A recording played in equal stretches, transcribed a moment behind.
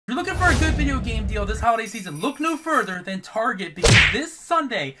looking for a good video game deal this holiday season, look no further than Target, because this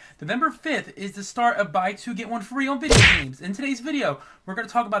Sunday, November 5th, is the start of buy two, get one free on video games. In today's video, we're going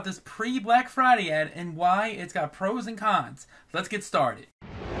to talk about this pre-Black Friday ad and why it's got pros and cons. Let's get started.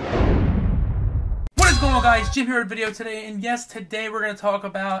 What is going on, guys? Jim here with a video today, and yes, today we're going to talk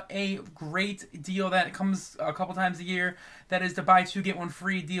about a great deal that comes a couple times a year. That is the buy two, get one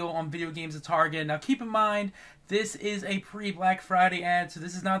free deal on video games at Target. Now keep in mind, this is a pre-Black Friday ad, so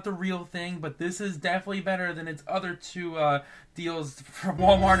this is not the real thing, but this is definitely better than its other two deals from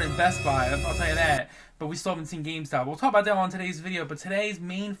Walmart and Best Buy, I'll tell you that. But we still haven't seen GameStop. We'll talk about that on today's video, but today's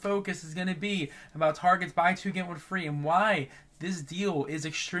main focus is going to be about Target's buy two, get one free, and why this deal is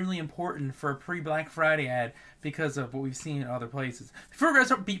extremely important for a pre-Black Friday ad because of what we've seen in other places. Before we get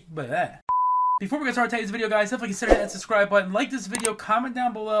started today's video, guys, definitely consider that subscribe button. Like this video, comment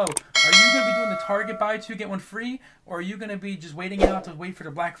down below. Are you going to be doing the Target buy two, get one free? Or are you going to be just waiting out to wait for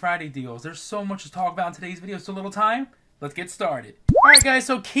the Black Friday deals? There's so much to talk about in today's video. So little time. Let's get started. Alright guys,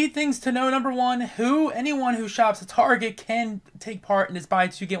 so key things to know. Number one, anyone who shops at Target can take part in this buy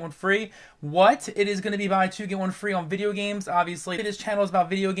two, get one free. It is going to be buy two, get one free on video games. Obviously, this channel is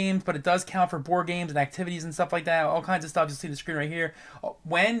about video games, but it does count for board games and activities and stuff like that. All kinds of stuff. You'll see the screen right here.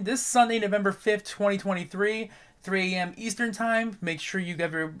 When? This Sunday, November 5th, 2023. 3 a.m. Eastern Time. Make sure you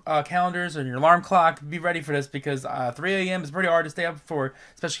have your calendars and your alarm clock. Be ready for this because 3 a.m. is pretty hard to stay up for,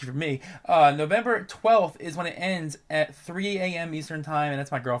 especially for me. November 12th is when it ends at 3 a.m. Eastern Time, and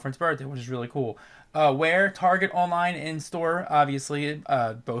that's my girlfriend's birthday, which is really cool. Where? Target online and store, obviously.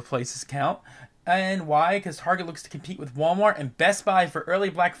 Both places count. And why? Because Target looks to compete with Walmart and Best Buy for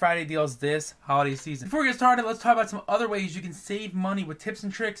early Black Friday deals this holiday season. Before we get started, let's talk about some other ways you can save money with tips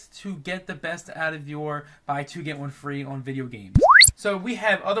and tricks to get the best out of your buy two, get one free on video games. So we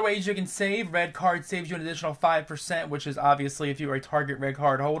have other ways you can save. Red Card saves you an additional 5%, which is obviously if you are a Target Red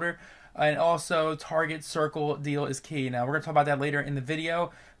Card holder. And also, Target Circle deal is key. Now, we're going to talk about that later in the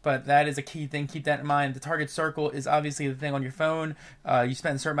video, but that is a key thing. Keep that in mind. The Target Circle is obviously the thing on your phone. You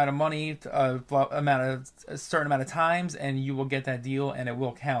spend a certain amount of money, a certain amount of times, and you will get that deal, and it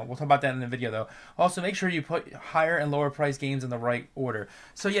will count. We'll talk about that in the video, though. Also, make sure you put higher and lower price games in the right order.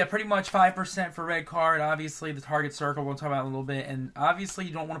 So, yeah, pretty much 5% for Red Card. Obviously, the Target Circle we'll talk about in a little bit. And obviously,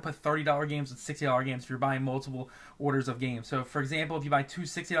 you don't want to put $30 games with $60 games if you're buying multiple orders of games. So, for example, if you buy two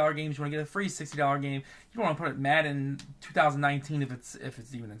 $60 games, you want to get a free $60 game. You don't want to put it Madden 2019 if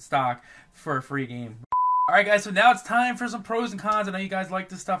it's even in stock for a free game. Alright guys, so now it's time for some pros and cons. I know you guys like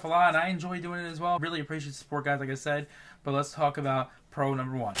this stuff a lot, and I enjoy doing it as well. Really appreciate the support, guys, like I said. But let's talk about pro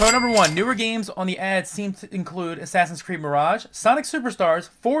number one. Pro number one, newer games on the ad seem to include Assassin's Creed Mirage, Sonic Superstars,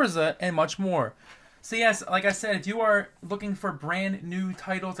 Forza, and much more. So yes, like I said, if you are looking for brand new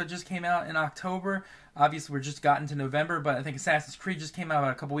titles that just came out in October, obviously we're just gotten to November, but I think Assassin's Creed just came out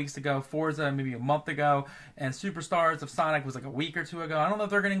a couple weeks ago, Forza maybe a month ago, and Superstars of Sonic was like a week or two ago. I don't know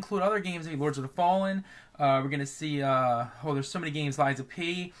if they're going to include other games, maybe Lords of the Fallen. We're going to see, there's so many games, Lies of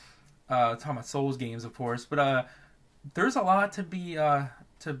P, talking about Souls games, of course, but there's a lot to be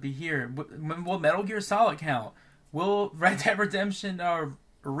here. Will Metal Gear Solid count? Will Red Dead Redemption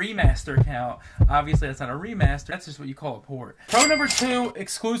remaster count? Obviously that's not a remaster, that's just what you call a port. Pro number two,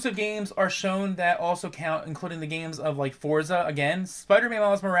 exclusive games are shown that also count, including the games of like Forza, again, Spider-Man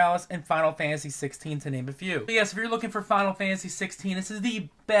Miles Morales, and Final Fantasy 16 to name a few. So yes, if you're looking for Final Fantasy 16, this is the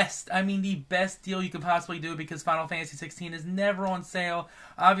best, the best deal you could possibly do because Final Fantasy 16 is never on sale.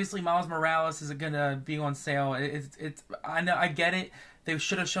 Obviously Miles Morales is gonna be on sale. I get it. They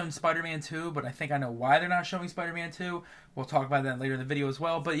should have shown Spider-Man 2, but I think I know why they're not showing Spider-Man 2. We'll talk about that later in the video as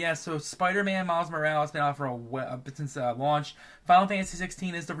well. But yeah, so Spider-Man, Miles Morales has been out for since launch. Final Fantasy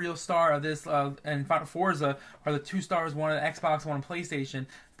 16 is the real star of this, and Forza are the two stars, one on Xbox, one on PlayStation.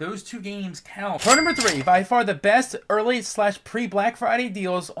 Those two games count. Pro number three, by far the best early/pre-Black Friday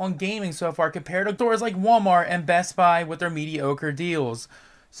deals on gaming so far compared to stores like Walmart and Best Buy with their mediocre deals.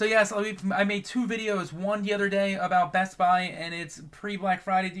 So yes, I made two videos, one the other day about Best Buy and its pre-Black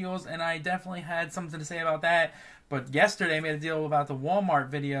Friday deals, and I definitely had something to say about that. But yesterday I made a deal about the Walmart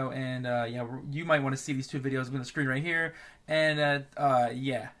video, and yeah, you might want to see these two videos on the screen right here. And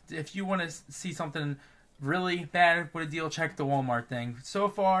yeah, if you want to see something really bad with a deal, check the Walmart thing. So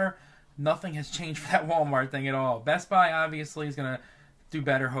far, nothing has changed for that Walmart thing at all. Best Buy obviously is going to do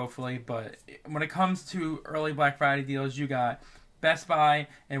better, hopefully, but when it comes to early Black Friday deals, you got Best Buy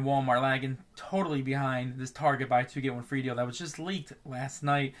and Walmart lagging totally behind this Target buy two, get one free deal that was just leaked last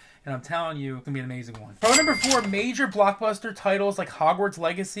night. And I'm telling you, it's going to be an amazing one. Pro number four, major blockbuster titles like Hogwarts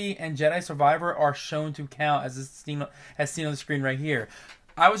Legacy and Jedi Survivor are shown to count as seen on the screen right here.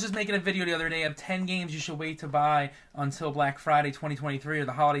 I was just making a video the other day of 10 games you should wait to buy until Black Friday 2023 or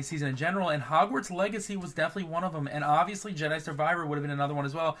the holiday season in general, and Hogwarts Legacy was definitely one of them, and obviously Jedi Survivor would have been another one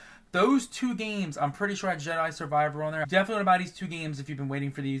as well. Those two games, I'm pretty sure I had Jedi Survivor on there. Definitely want to buy these two games if you've been waiting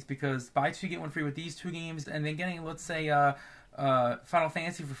for these, because buy two, get one free with these two games, and then getting, let's say, Final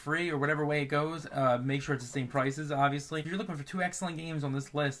Fantasy for free or whatever way it goes. Make sure it's the same prices, obviously. If you're looking for two excellent games on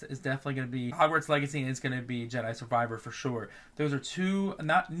this list, it's definitely going to be Hogwarts Legacy and it's going to be Jedi Survivor for sure. Those are two,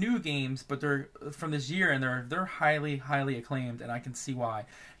 not new games, but they're from this year, and they're highly, highly acclaimed, and I can see why.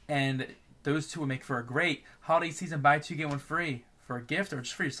 And those two would make for a great holiday season buy two, get one free. For a gift or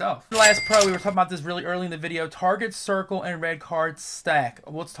just for yourself. The last pro, we were talking about this really early in the video, Target Circle and Red Card Stack.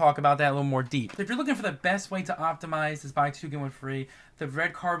 Let's talk about that a little more deep. If you're looking for the best way to optimize this buy two, get one free, the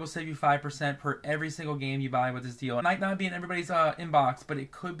Red Card will save you 5% per every single game you buy with this deal. It might not be in everybody's inbox, but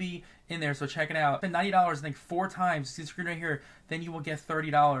it could be in there, so check it out. Spend $90, I think 4 times, see the screen right here, then you will get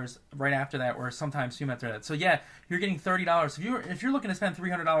 $30 right after that, or sometimes soon after that. So yeah, you're getting $30. If you're looking to spend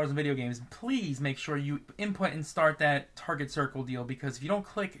 $300 in video games, please make sure you input and start that Target Circle deal, because if you don't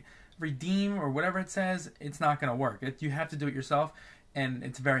click redeem or whatever it says, it's not going to work. You have to do it yourself, and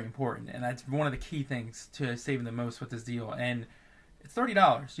it's very important, and that's one of the key things to saving the most with this deal. And it's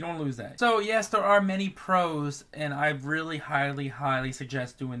 $30. You don't want to lose that. So yes, there are many pros, and I really highly, highly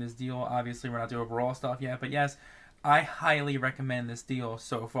suggest doing this deal. Obviously, we're not doing overall stuff yet, but yes, I highly recommend this deal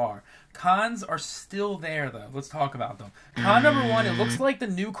so far. Cons are still there, though. Let's talk about them. Con number one, it looks like the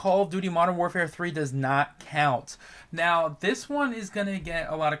new Call of Duty Modern Warfare 3 does not count. Now, this one is going to get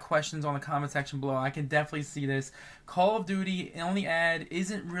a lot of questions on the comment section below. I can definitely see this. Call of Duty on the ad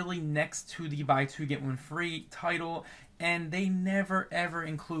isn't really next to the buy two, get one free title, and they never ever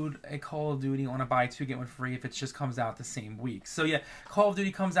include a Call of Duty on a buy two, get one free if it just comes out the same week. So yeah, Call of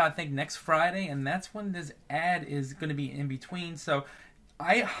Duty comes out, I think, next Friday, and that's when this ad is going to be in between. So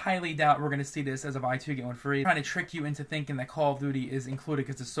I highly doubt we're going to see this as a buy two, get one free, trying to trick you into thinking that Call of Duty is included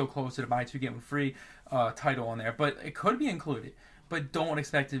because it's so close to the buy two, get one free title on there. But it could be included. But don't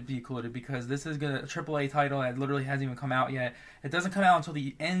expect it to be included, because this is a AAA title that literally hasn't even come out yet. It doesn't come out until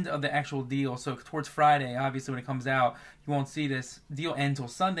the end of the actual deal, so towards Friday, obviously, when it comes out, you won't see this deal end until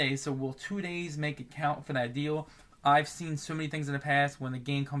Sunday, so will 2 days make it count for that deal? I've seen so many things in the past when the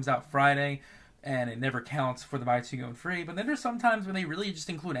game comes out Friday, and it never counts for the buy two, get one free, but then there's sometimes when they really just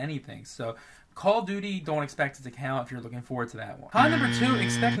include anything, so Call of Duty, don't expect it to count if you're looking forward to that one. Con number two,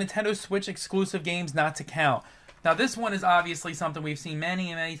 expect Nintendo Switch exclusive games not to count. Now, this one is obviously something we've seen many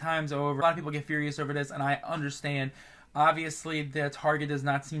and many times over. A lot of people get furious over this, and I understand. Obviously, the Target does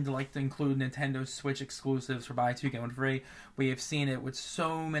not seem to like to include Nintendo Switch exclusives for buy two, get one free. We have seen it with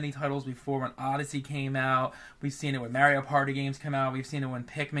so many titles before. When Odyssey came out, we've seen it when Mario Party games come out, we've seen it when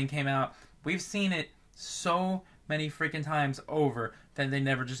Pikmin came out. We've seen it so many freaking times over that they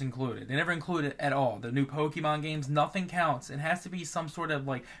never just include it. They never include it at all. The new Pokemon games, nothing counts. It has to be some sort of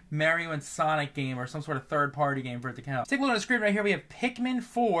like Mario and Sonic game or some sort of third-party game for it to count. Take a look at the screen right here. We have Pikmin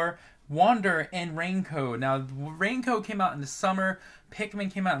 4, Wander, and Raincoat. Now, Raincoat came out in the summer,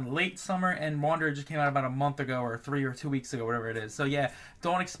 Pikmin came out in late summer, and Wander just came out about a month ago or 3 or 2 weeks ago, whatever it is. So yeah,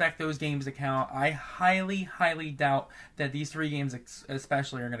 don't expect those games to count. I highly, highly doubt that these 3 games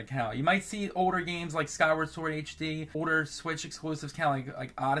especially are going to count. You might see older games like Skyward Sword HD, older Switch exclusives count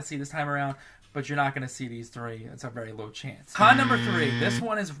like Odyssey this time around, but you're not going to see these 3. It's a very low chance. Con number 3. This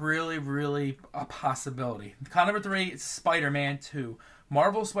one is really, really a possibility. Con number 3 is Spider-Man 2.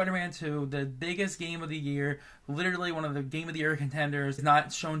 Marvel Spider-Man 2, the biggest game of the year, literally one of the Game of the Year contenders, is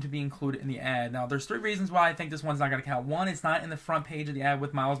not shown to be included in the ad. Now, there's 3 reasons why I think this one's not going to count. 1, it's not in the front page of the ad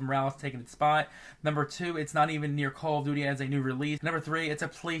with Miles Morales taking its spot. Number 2, it's not even near Call of Duty as a new release. Number 3, it's a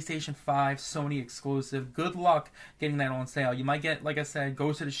PlayStation 5 Sony exclusive. Good luck getting that on sale. You might get, like I said,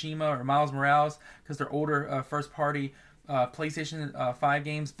 Ghost of Tsushima or Miles Morales because they're older first-party PlayStation 5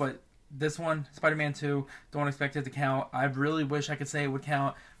 games, but this one, Spider-Man 2, don't expect it to count. I really wish I could say it would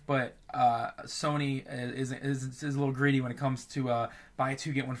count, but Sony is a little greedy when it comes to buy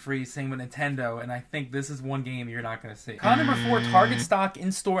 2, get 1 free. Same with Nintendo, and I think this is one game you're not going to see. Con number 4, Target stock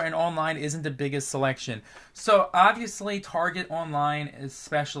in-store and online isn't the biggest selection. So obviously, Target online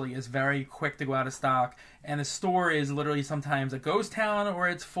especially is very quick to go out of stock, and the store is literally sometimes a ghost town or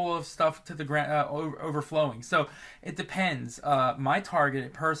it's full of stuff to the overflowing. So it depends. My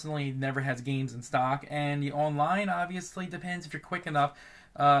Target personally never has games in stock, and the online obviously depends if you're quick enough.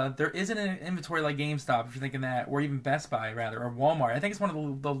 There isn't an inventory like GameStop, if you're thinking that, or even Best Buy, rather, or Walmart. I think it's one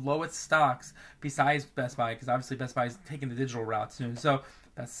of the lowest stocks besides Best Buy, because obviously Best Buy is taking the digital route soon, so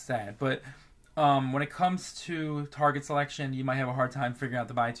that's sad. But When it comes to target selection, you might have a hard time figuring out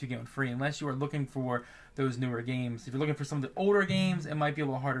the buy two get one free unless you are looking for those newer games. If you're looking for some of the older games, it might be a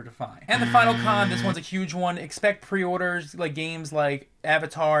little harder to find. And the final con, this one's a huge one. Expect pre-orders like games like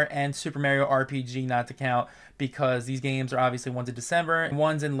Avatar and Super Mario RPG not to count because these games are obviously one's in December and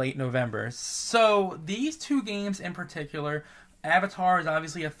one's in late November. So these two games in particular, Avatar is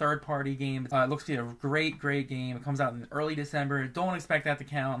obviously a third-party game. It looks to be a great, great game. It comes out in early December. Don't expect that to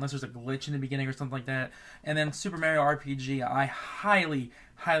count unless there's a glitch in the beginning or something like that. And then Super Mario RPG, I highly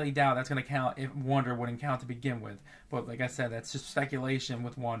doubt that's going to count if Wonder wouldn't count to begin with. But like I said, that's just speculation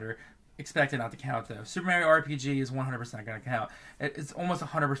with Wonder. Expect it not to count though. Super Mario RPG is 100% going to count. It's almost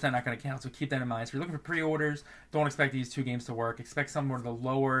 100% not going to count, so keep that in mind. So if you're looking for pre-orders, don't expect these two games to work. Expect some more of the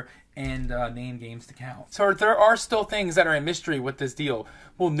lower end name games to count. So there are still things that are a mystery with this deal.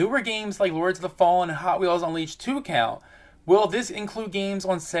 Will newer games like Lords of the Fallen and Hot Wheels Unleashed 2 count? Will this include games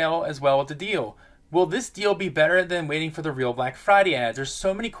on sale as well with the deal? Will this deal be better than waiting for the real Black Friday ads? There's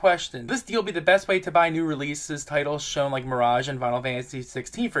so many questions. Will this deal be the best way to buy new releases, titles shown like Mirage and Final Fantasy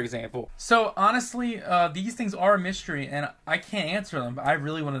 16, for example? So honestly, these things are a mystery, and I can't answer them, but I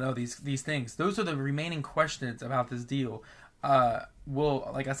really want to know these things. Those are the remaining questions about this deal.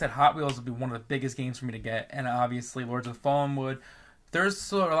 Like I said, Hot Wheels will be one of the biggest games for me to get, and obviously Lords of the Fallen would. There's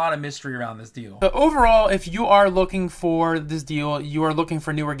still a lot of mystery around this deal. But overall, if you are looking for this deal, you are looking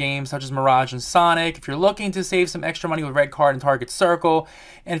for newer games such as Mirage and Sonic, if you're looking to save some extra money with Red Card and Target Circle,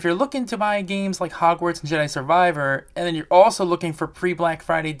 and if you're looking to buy games like Hogwarts and Jedi Survivor, and then you're also looking for pre-Black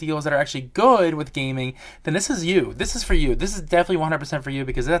Friday deals that are actually good with gaming, then this is you. This is for you. This is definitely 100% for you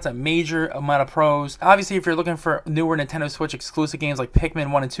because that's a major amount of pros. Obviously, if you're looking for newer Nintendo Switch exclusive games like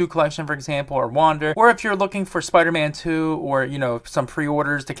Pikmin 1 and 2 Collection, for example, or Wander, or if you're looking for Spider-Man 2 or, some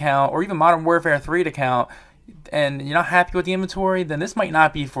pre-orders to count, or even Modern Warfare 3 to count, and you're not happy with the inventory, then this might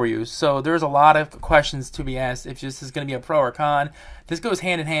not be for you. So there's a lot of questions to be asked if this is going to be a pro or con. This goes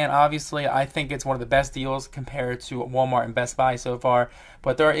hand in hand. Obviously, I think it's one of the best deals compared to Walmart and Best Buy so far,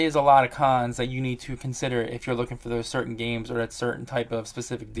 but there is a lot of cons that you need to consider if you're looking for those certain games or that certain type of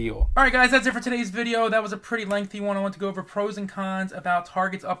specific deal. Alright guys, that's it for today's video. That was a pretty lengthy one. I want to go over pros and cons about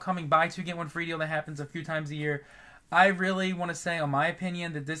Target's upcoming buy two get one free deal that happens a few times a year. I really want to say, in my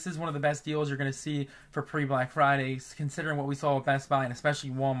opinion, that this is one of the best deals you're going to see for pre-Black Friday, considering what we saw with Best Buy and especially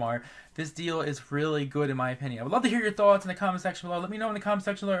Walmart. This deal is really good, in my opinion. I would love to hear your thoughts in the comment section below. Let me know in the comment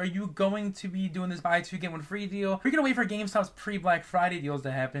section below, are you going to be doing this buy two, get one free deal? Are you going to wait for GameStop's pre-Black Friday deals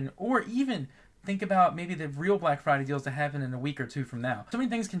to happen? Or even think about maybe the real Black Friday deals to happen in a week or two from now. So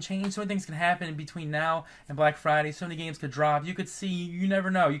many things can change. So many things can happen in between now and Black Friday. So many games could drop. You could see, you never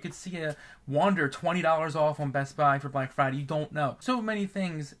know. You could see a Wander $20 off on Best Buy for Black Friday. You don't know. So many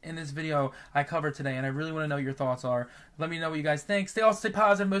things in this video I covered today, and I really want to know what your thoughts are. Let me know what you guys think. Stay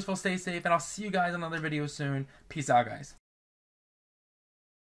positive. Most of all, stay safe, and I'll see you guys in another video soon. Peace out, guys.